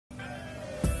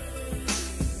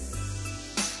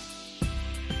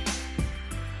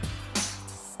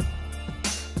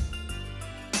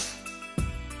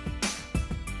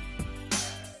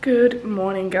Good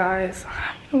morning, guys.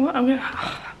 You know what?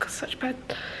 I've got such bad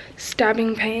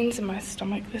stabbing pains in my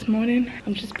stomach this morning.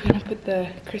 I'm just gonna put the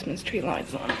Christmas tree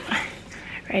lights on.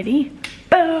 Ready?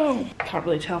 Boom! Can't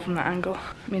really tell from that angle.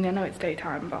 I mean, I know it's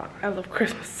daytime, but I love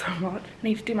Christmas so much. I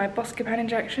need to do my Buscopan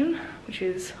injection, which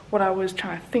is what I was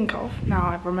trying to think of. Now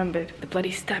I've remembered the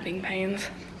bloody stabbing pains.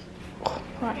 Oh,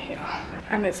 right here.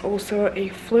 And it's also a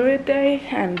fluid day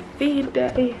and feed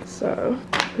day. So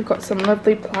we've got some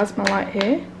lovely plasma light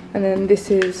here. And then this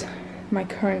is my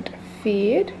current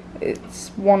feed. It's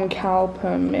 1 cal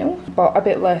per mil, but a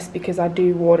bit less because I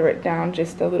do water it down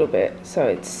just a little bit so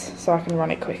I can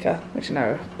run it quicker, which I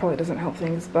know probably doesn't help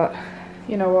things, but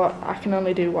you know what, I can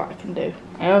only do what I can do.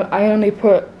 I only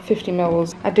put 50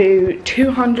 mils. I do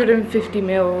 250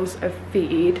 mils of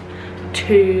feed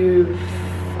to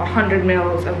 100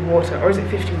 mils of water, or is it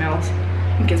 50 mils?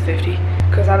 I think it's 50,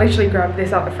 because I literally grabbed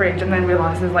this out the fridge and then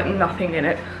realized there's like nothing in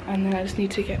it. And then I just need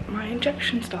to get my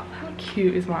injection stuff. How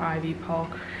cute is my IV pole?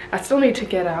 I still need to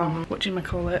get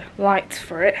lights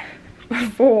for it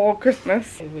before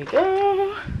Christmas. Here we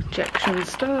go, injection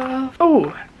stuff.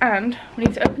 Oh, and we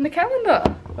need to open the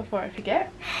calendar before I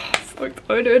forget. So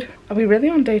excited. Are we really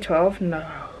on day 12? No,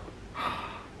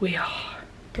 we are.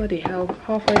 Bloody hell,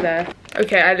 halfway there.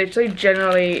 Okay, I literally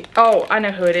generally, oh, I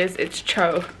know who it is. It's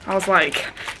Cho. I was like,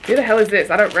 who the hell is this?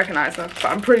 I don't recognize her, but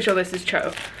I'm pretty sure this is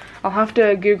Cho. I'll have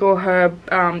to Google her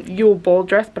Yule ball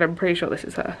dress, but I'm pretty sure this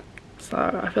is her. So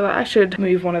I feel like I should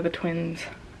move one of the twins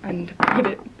and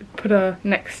put her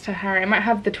next to Harry. I might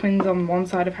have the twins on one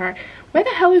side of Harry. Where the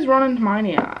hell is Ron and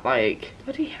Hermione at? Like,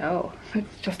 bloody hell.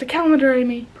 It's just a calendar,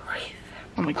 Amy. Breathe.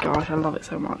 Oh my gosh, I love it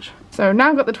so much. So now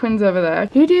I've got the twins over there.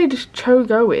 Who did Cho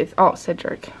go with? Oh,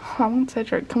 Cedric. Oh, I want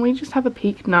Cedric. Can we just have a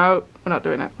peek? No, we're not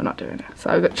doing it. We're not doing it. So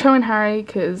I've got Cho and Harry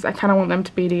because I kind of want them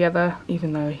to be together,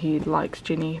 even though he likes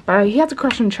Ginny. But he has a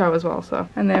crush on Cho as well, so.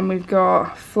 And then we've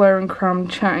got Fleur and Crumb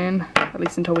chatting, at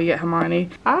least until we get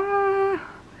Hermione. Ah,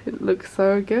 it looks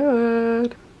so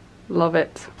good. Love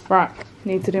it. Right,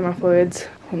 need to do my fluids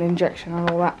and injection and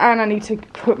all that. And I need to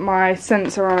put my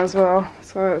sensor on as well.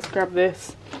 So let's grab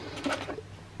this.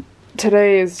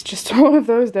 Today is just one of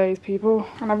those days, people.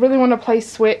 And I really want to play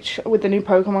Switch with the new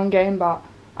Pokemon game, but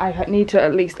I need to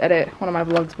at least edit one of my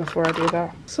vlogs before I do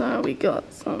that. So we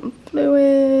got some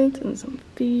fluids and some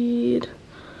feed.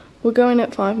 We're going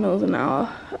at 5 mils an hour,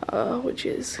 which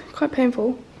is quite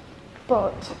painful,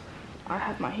 but I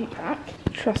have my heat pack,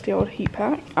 trusty old heat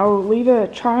pack. I'll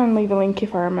try and leave a link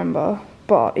if I remember,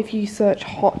 but if you search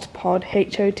hot pod,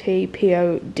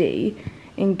 HOTPOD,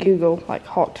 in Google, like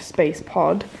hot space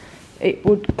pod, it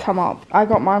would come up. I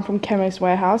got mine from Chemist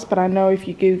Warehouse, but I know if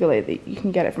you Google it, that you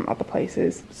can get it from other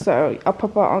places. So I'll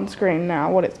pop it on screen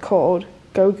now, what it's called.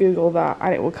 Go Google that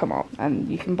and it will come up and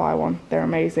you can buy one. They're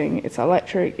amazing. It's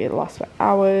electric, it lasts for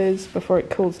hours before it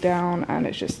cools down, and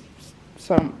it's just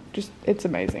it's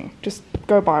amazing. Just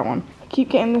go buy one. I keep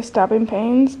getting the stabbing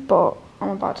pains, but I'm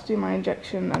about to do my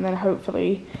injection and then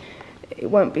hopefully it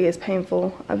won't be as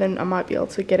painful, and then I might be able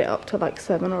to get it up to like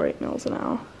 7 or 8 mils an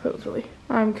hour, hopefully.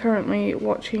 I'm currently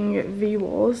watching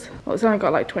V-Wars. Well, it's only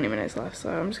got like 20 minutes left, so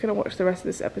I'm just gonna watch the rest of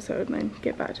this episode and then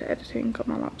get back to editing. Got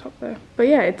my laptop there. But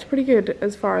yeah, it's pretty good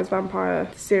as far as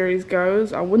vampire series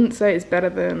goes. I wouldn't say it's better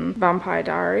than Vampire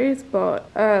Diaries,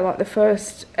 but like the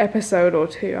first episode or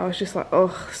two, I was just like,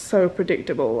 ugh, so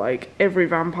predictable, like every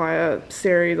vampire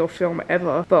series or film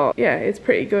ever. But yeah, it's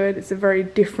pretty good. It's a very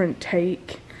different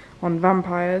take on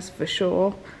vampires for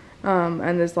sure,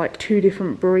 and there's like 2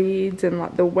 different breeds and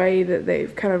like the way that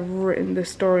they've kind of written the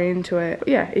story into it. But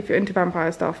yeah, if you're into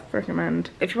vampire stuff,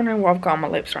 recommend. If you're wondering what I've got on my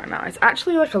lips right now, it's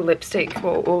actually like a lipstick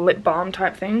or lip balm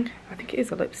type thing. I think it is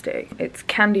a lipstick. It's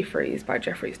Candy Freeze by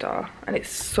Jeffree Star, and it's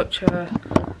such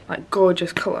a like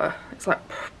gorgeous color. It's like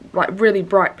really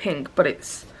bright pink, but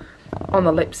it's on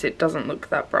the lips it doesn't look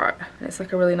that bright. And it's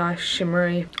like a really nice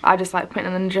shimmery. I just like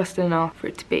putting them just enough for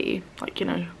it to be like, you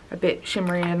know, a bit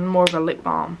shimmery and more of a lip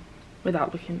balm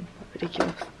without looking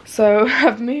ridiculous. So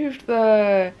I've moved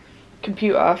the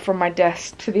computer from my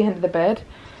desk to the end of the bed,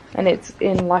 and it's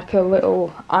in like a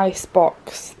little ice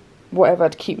box, whatever,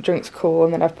 to keep drinks cool.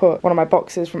 And then I've put one of my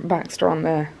boxes from Baxter on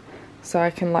there so I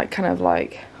can like kind of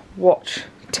like watch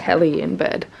telly in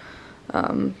bed,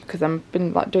 because I've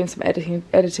been like doing some editing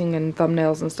and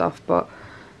thumbnails and stuff, but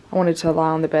I wanted to lie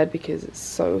on the bed because it's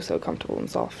so comfortable and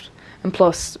soft. And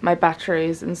plus my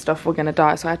batteries and stuff were gonna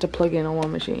die, so I had to plug in all my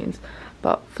machines.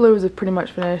 But fluids have pretty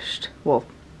much finished. Well,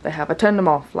 they have. I turned them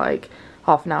off like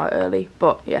half an hour early,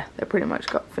 but yeah, they pretty much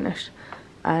got finished.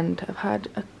 And I've had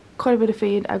a quite a bit of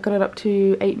feed. I got it up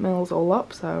to 8 mils all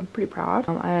up, so I'm pretty proud.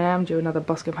 I am due another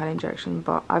buscopan injection,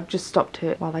 but I've just stopped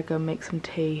it while I go make some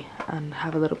tea and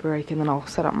have a little break, and then I'll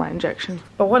set up my injection.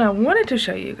 But what I wanted to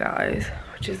show you guys,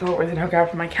 which is the whole reason I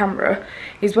grabbed my camera,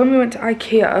 is when we went to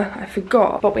IKEA, I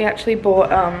forgot, but we actually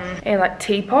bought a like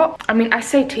teapot. I mean, I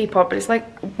say teapot, but it's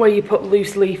like where you put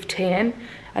loose leaf tea in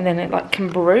and then it like can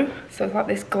brew. So it's like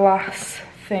this glass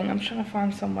thing. I'm trying to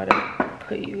find somewhere to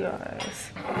put you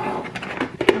guys.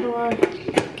 How do I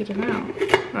get it out?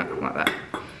 Oh, like that.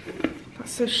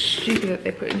 That's so stupid that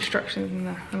they put instructions in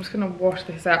there. I'm just gonna wash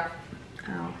this out.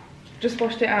 Ow. Just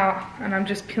washed it out and I'm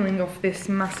just peeling off this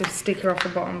massive sticker off the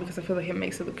bottom because I feel like it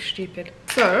makes it look stupid.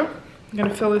 So I'm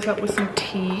gonna fill this up with some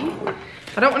tea.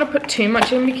 I don't want to put too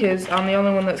much in because I'm the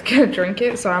only one that's gonna drink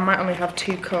it, so I might only have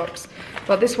 2 cups.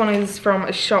 But this one is from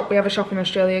a shop. We have a shop in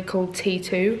Australia called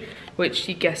T2, which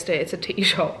you guessed it, it's a tea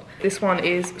shop. This one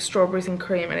is strawberries and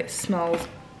cream and it smells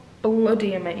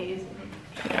bloody amazing.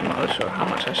 Yeah, I'm not really sure how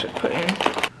much I should put in.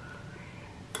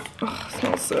 Oh, it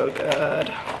smells so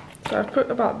good. So I've put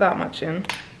about that much in,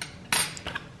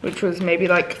 which was maybe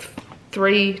like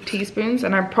 3 teaspoons,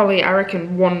 and I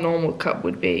reckon 1 normal cup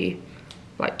would be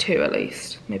like 2 at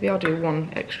least. Maybe I'll do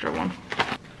 1 extra one.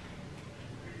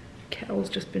 Kettle's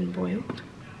just been boiled.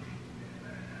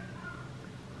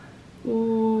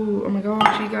 Ooh, oh my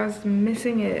gosh, you guys are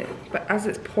missing it. But as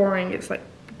it's pouring, it's like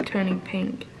turning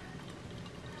pink.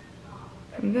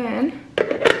 And then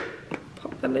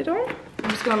pop the lid on. I'm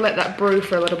just gonna let that brew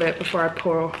for a little bit before I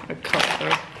pour a cup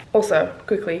through. Also,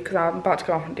 quickly, because I'm about to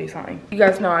go off and do something. You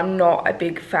guys know I'm not a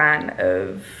big fan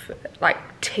of like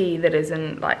tea that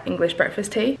isn't like English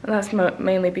breakfast tea. And that's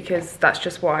mainly because that's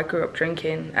just what I grew up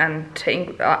drinking, and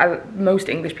most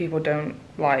English people don't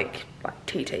like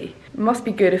tea. It must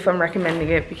be good if I'm recommending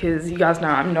it, because you guys know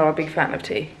I'm not a big fan of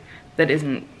tea that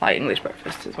isn't like English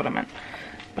breakfast is what I meant.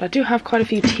 But I do have quite a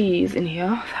few teas in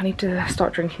here. I need to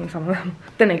start drinking some of them.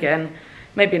 Then again,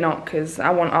 maybe not, because I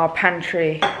want our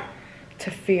pantry to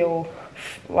feel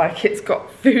like it's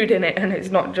got food in it and it's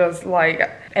not just like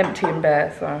empty and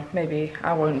bare. So maybe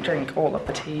I won't drink all of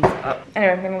the teas up.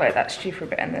 Anyway, I'm gonna let that stew for a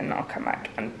bit and then I'll come back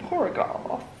and pour a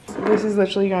glass. So this is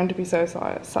literally going to be so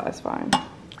satisfying.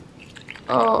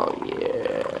 Oh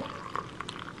yeah.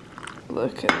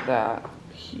 Look at that.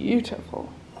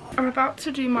 Beautiful. I'm about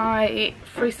to do my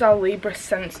Freestyle Libre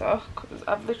sensor because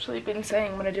I've literally been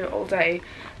saying I'm going to do it all day.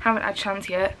 Haven't had a chance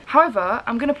yet. However,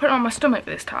 I'm going to put it on my stomach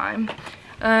this time.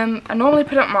 I normally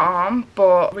put it on my arm,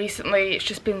 but recently it's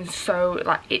just been so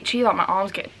like itchy. Like my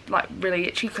arms get like really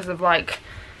itchy because of like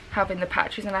having the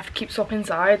patches, and I have to keep swapping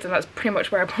sides, and that's pretty much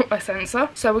where I put my sensor.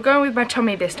 So we're going with my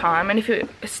tummy this time, and if it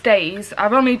stays,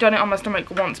 I've only done it on my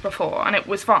stomach once before and it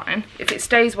was fine. If it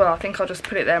stays well, I think I'll just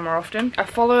put it there more often. I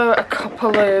follow a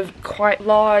couple of quite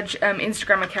large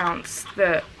Instagram accounts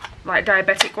that like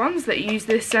diabetic ones that use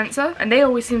this sensor, and they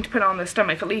always seem to put it on their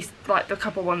stomach, at least like the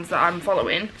couple ones that I'm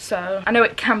following, so I know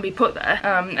it can be put there.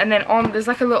 And then there's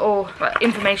like a little like,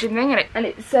 information thing, and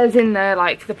it says in there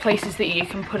like the places that you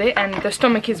can put it, and the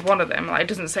stomach is one of them. Like it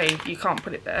doesn't say you can't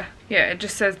put it there. Yeah, it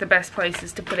just says the best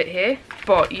places to put it here,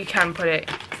 but you can put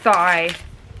it thigh,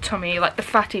 tummy, like the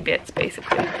fatty bits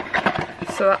basically.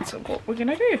 So that's what we're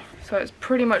gonna do. So it's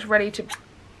pretty much ready to...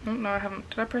 Oh, no, I haven't.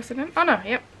 Did I press it in? Oh, no.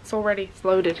 Yep. It's all ready. It's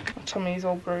loaded. My tummy's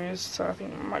all bruised, so I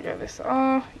think I might go this side.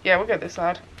 Oh, yeah, we'll go this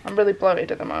side. I'm really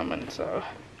bloated at the moment, so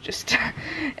just...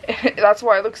 that's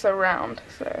why it looks so round.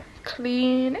 So,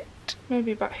 clean it.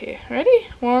 Maybe about here. Ready?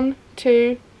 1,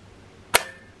 2,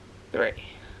 3.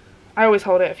 I always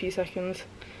hold it a few seconds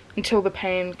until the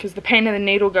pain, because the pain of the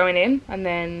needle going in, and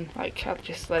then, like, I'll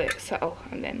just let it settle,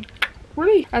 and then...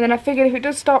 Really? And then I figured if it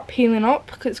does start peeling up,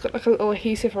 because it's got like a little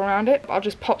adhesive around it, I'll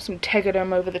just pop some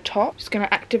Tegaderm over the top. Just going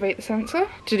to activate the sensor.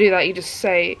 To do that, you just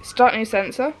say start new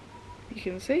sensor. You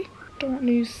can see. Start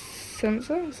new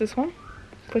sensor. Is this one?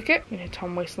 Click it. You know,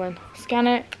 Tom whistling. Scan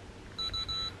it.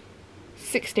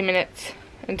 60 minutes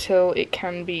until it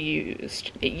can be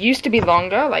used. It used to be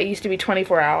longer, like it used to be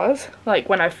 24 hours, like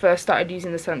when I first started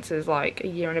using the sensors like a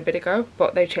year and a bit ago,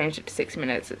 but they've changed it to 60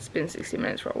 minutes. It's been 60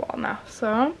 minutes for a while now,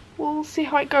 so we'll see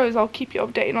how it goes. I'll keep you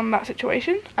updated on that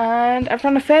situation. And I've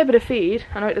run a fair bit of feed.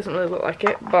 I know it doesn't really look like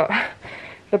it, but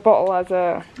the bottle has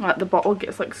a, like the bottle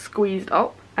gets like squeezed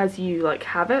up as you like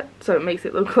have it, so it makes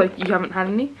it look like you haven't had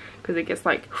any because it gets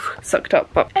like sucked up.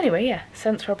 But anyway, yeah,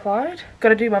 sensor applied.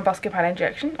 Gotta do my buscopan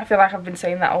injection. I feel like I've been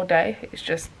saying that all day.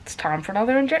 It's time for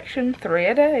another injection. 3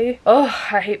 a day. Oh,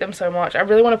 I hate them so much. I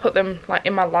really want to put them like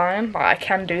in my line. Like I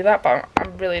can do that, but I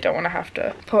really don't want to have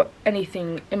to put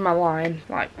anything in my line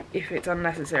like if it's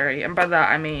unnecessary. And by that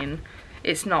I mean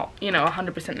it's not, you know,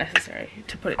 100% necessary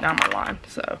to put it down my line.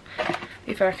 So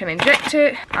if I can inject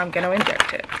it, I'm gonna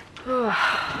inject it. I'm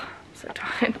so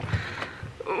tired.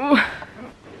 Ooh.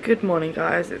 Good morning,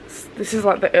 guys. This is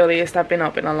like the earliest I've been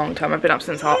up in a long time. I've been up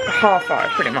since half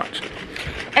 5 pretty much.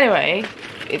 Anyway,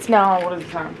 it's now, what is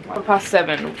the time? Like past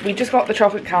 7. We just got the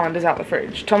chocolate calendars out the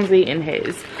fridge. Tom's eating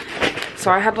his.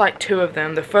 So I had like 2 of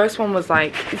them. The first one was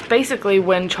like, it's basically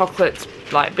when chocolate's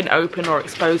like been open or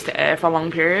exposed to air for a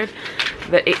long period,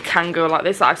 that it can go like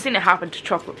this. I've seen it happen to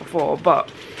chocolate before,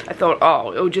 but I thought,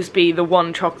 oh, it'll just be the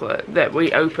one chocolate that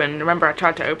we opened. Remember, I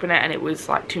tried to open it and it was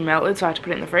like too melted, so I had to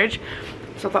put it in the fridge.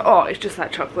 So I thought, oh, it's just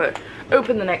that chocolate.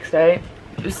 Open the next day,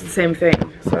 it's the same thing.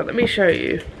 So let me show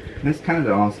you. This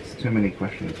calendar asks too many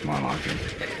questions for my liking.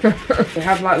 They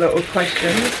have like little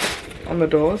questions on the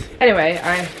doors. Anyway,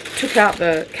 I took out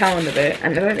the calendar bit,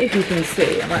 and I don't know if you can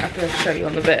see, I might have to show you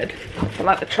on the bed, but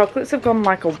like the chocolates have gone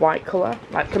like a white colour,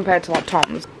 like compared to like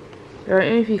Tom's. I don't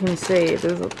know if you can see,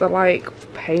 they're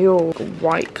like pale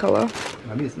white colour.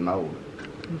 Maybe it's mould.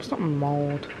 It's not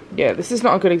mould. Yeah, this is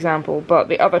not a good example, but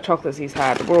the other chocolates he's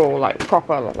had were all like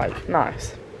proper, like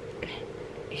nice.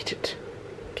 Eat it.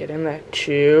 Get in there.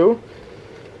 Chew.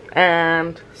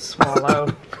 And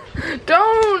swallow.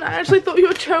 Don't! I actually thought you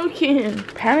were choking.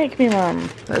 Panic me, mum.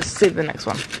 Let's see the next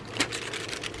one.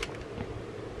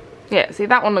 Yeah, see,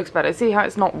 that one looks better. See how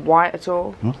it's not white at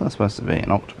all? What's that supposed to be? An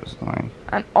octopus, I think.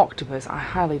 An octopus? I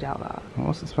highly doubt that.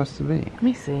 What's it supposed to be? Let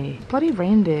me see. Bloody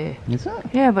reindeer. Is it?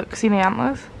 Yeah, look, see the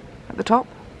antlers? At the top?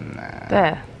 Nah.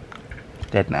 There.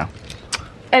 Dead now.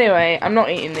 Anyway, I'm not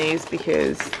eating these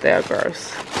because they are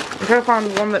gross. I'm trying to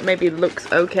find one that maybe looks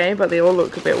okay, but they all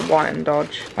look a bit white and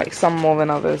dodge. Like some more than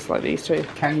others, like these 2.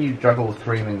 Can you juggle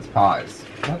 3 mince pies?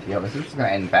 Bloody hell, this is going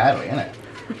to end badly, isn't it?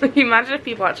 Imagine if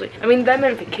people actually, I mean, they're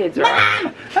meant for kids, right?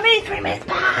 Mom, I need 3 mince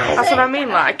pies! That's what I mean,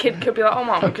 like a kid could be like, oh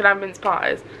mom, we could have mince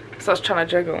pies. So I was trying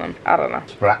to juggle them. I don't know.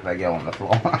 Splat they go on the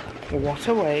floor. What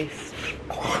a waste.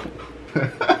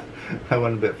 I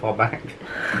went a bit far back.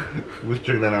 Was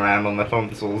jiggling around on the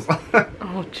tonsils.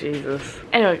 Oh Jesus.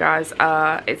 Anyway guys,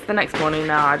 it's the next morning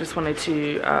now. I just wanted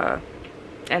to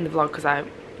end the vlog because I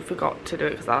forgot to do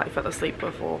it because I like fell asleep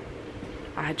before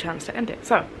I had a chance to end it.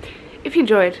 So if you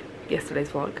enjoyed yesterday's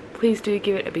vlog, please do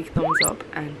give it a big thumbs up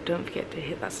and don't forget to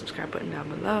hit that subscribe button down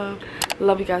below.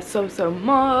 Love you guys so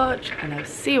much, and I'll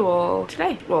see you all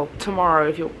today. Well, tomorrow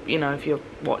if you're, you know, if you're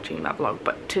watching that vlog,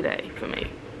 but today for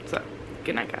me. So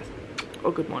good night guys,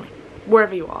 or good morning,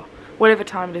 wherever you are, whatever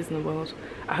time it is in the world.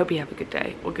 I hope you have a good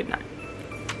day or good night.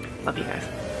 Love you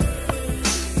guys.